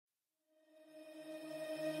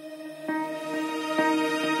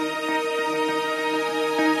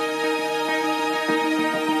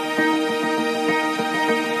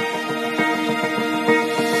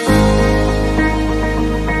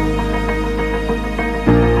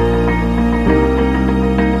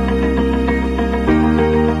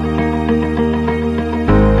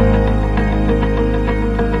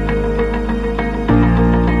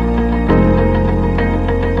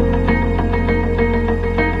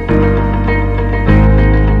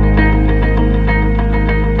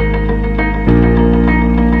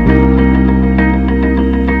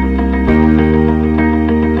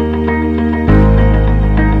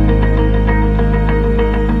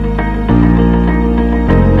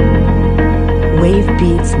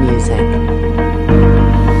beats music.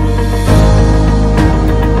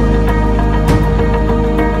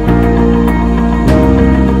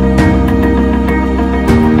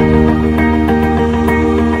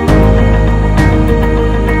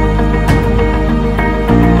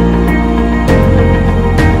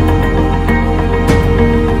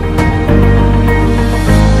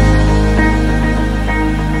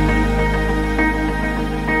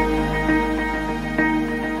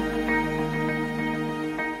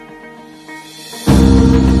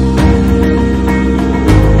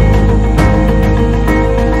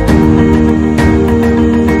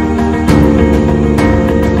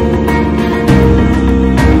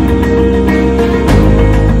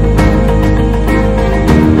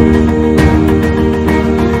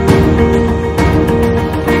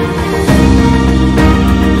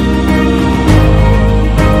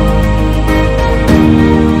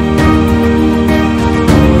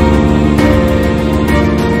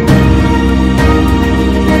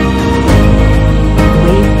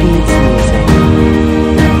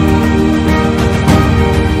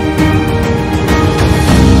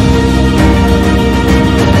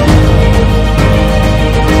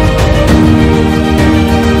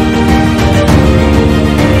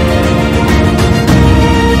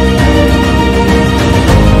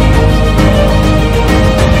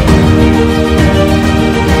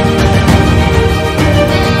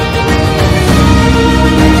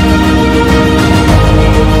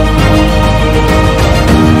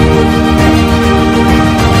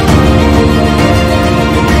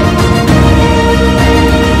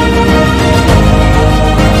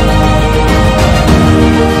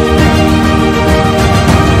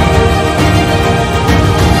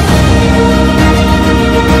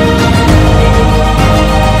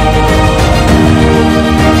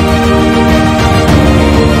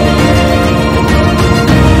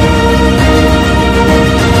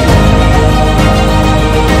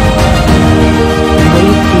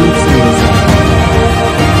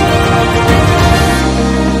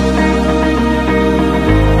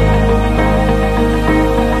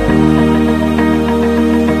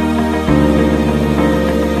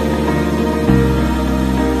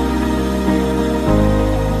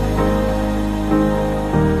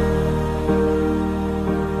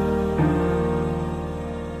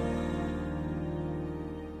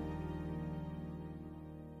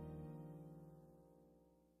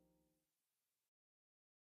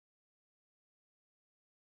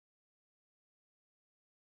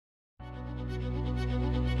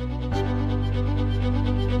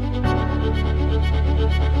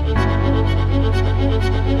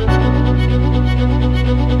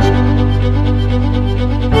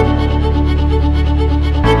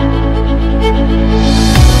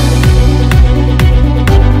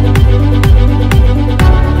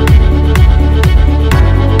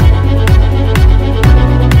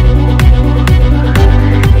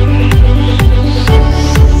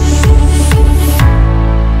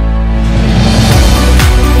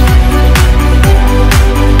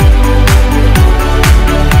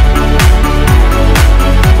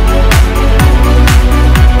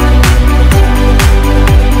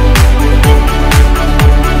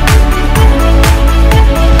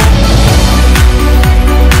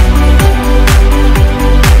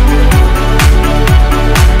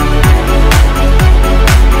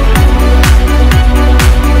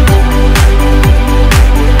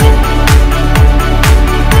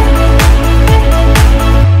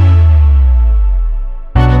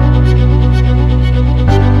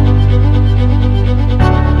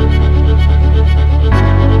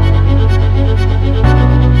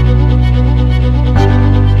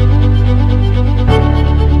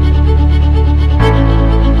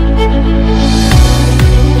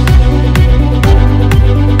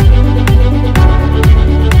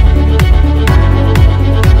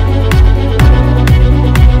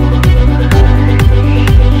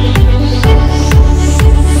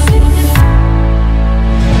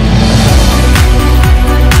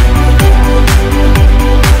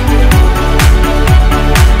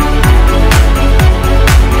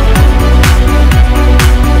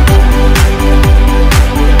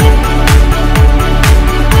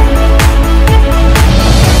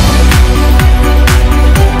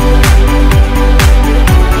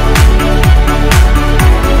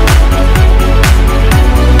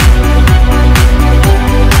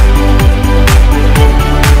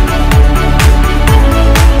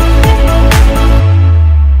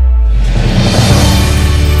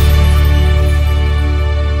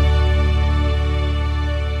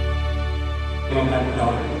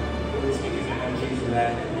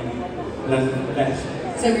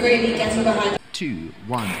 So really getting behind.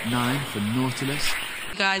 219 for Nautilus.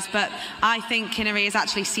 Guys, but I think Kinnery is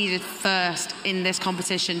actually seeded first in this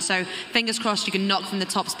competition, so fingers crossed you can knock from the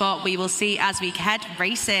top spot. We will see as we head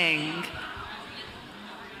racing.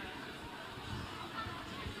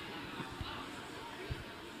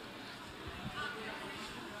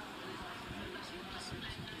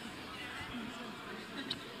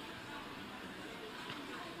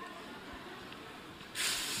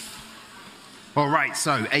 All right,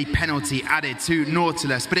 so a penalty added to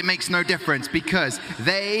Nautilus, but it makes no difference because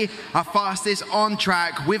they are fastest on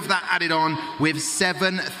track with that added on with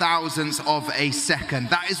 7 thousandths of a second.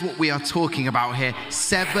 That is what we are talking about here.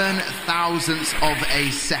 7 thousandths of a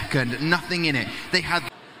second, nothing in it. They had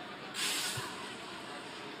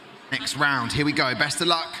next round. Here we go, best of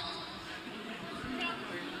luck.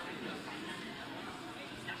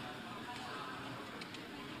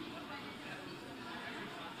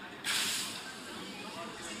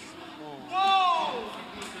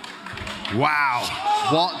 Wow,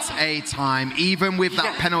 what a time. Even with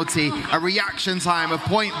that penalty, a reaction time of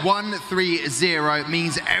 0.130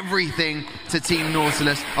 means everything to Team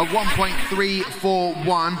Nautilus. A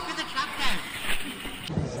 1.341.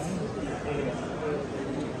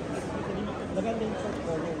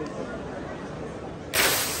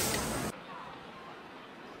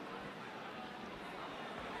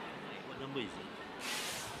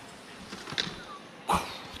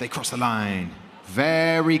 They cross the line.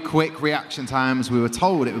 Very quick reaction times. We were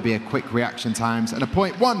told it would be a quick reaction times, and a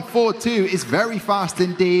 0.142 is very fast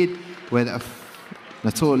indeed with a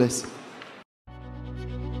Nautilus.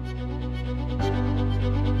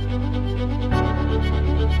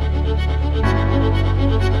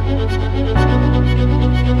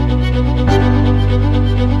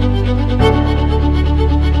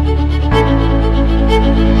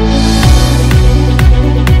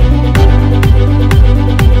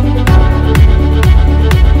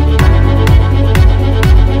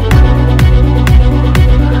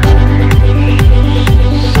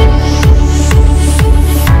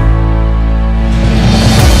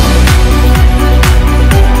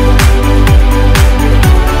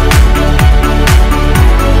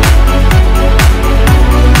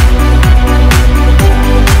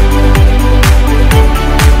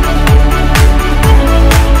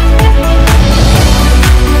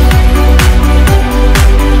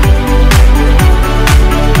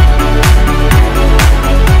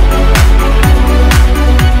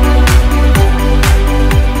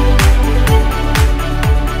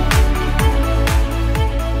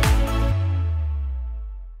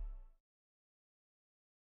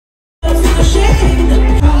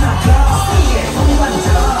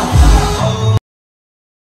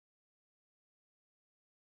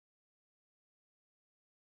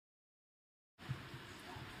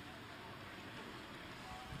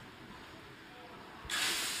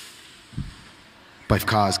 Both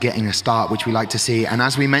cars getting a start, which we like to see. And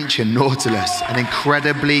as we mentioned, Nautilus, an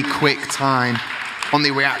incredibly quick time on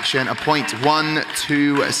the reaction, a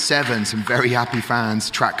 0.127. Some very happy fans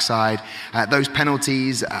trackside. Those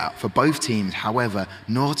penalties for both teams, however,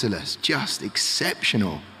 Nautilus just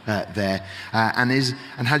exceptional there.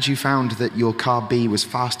 And had you found that your car B was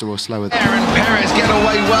faster or slower? And Perez get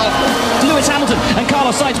away well. Lewis Hamilton and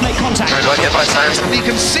Carlos Sainz make contact. You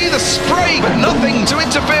can see the spray, but nothing to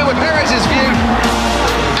interfere with Perez's view.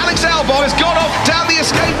 Alex Albon has gone off down the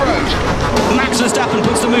escape road. Max Verstappen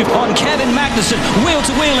puts the move on Kevin Magnussen, wheel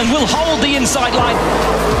to wheel, and will hold the inside line.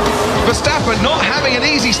 Verstappen not having an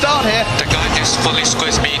easy start here. The guy just fully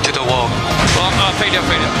squeezed me into the wall. Failure.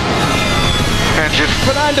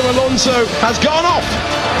 Fernando Alonso has gone off.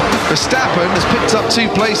 Verstappen has picked up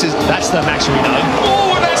 2 places. That's the Max we know.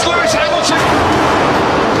 Oh, and that's Lewis Hamilton.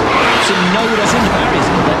 So no, that's in the barriers.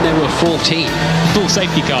 Then there were 14. Full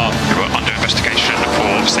safety car. We were under investigation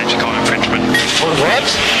for safety car infringement. What?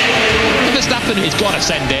 Verstappen has got to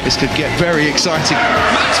send it. This could get very exciting.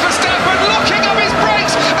 Max Verstappen locking up his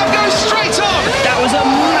brakes and goes straight on. That was a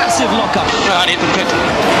massive lock-up. I need the pit.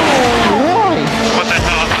 What the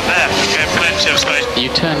hell happened there? Plenty of space. You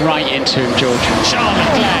turn right into him, George. Charles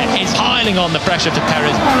Leclerc is piling on the pressure to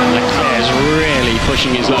Perez. Leclerc is really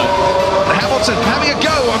pushing his luck. Hamilton having a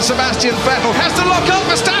go on Sebastian Vettel. Has to lock up.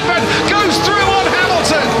 Verstappen goes through on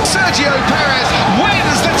Hamilton. Sergio Perez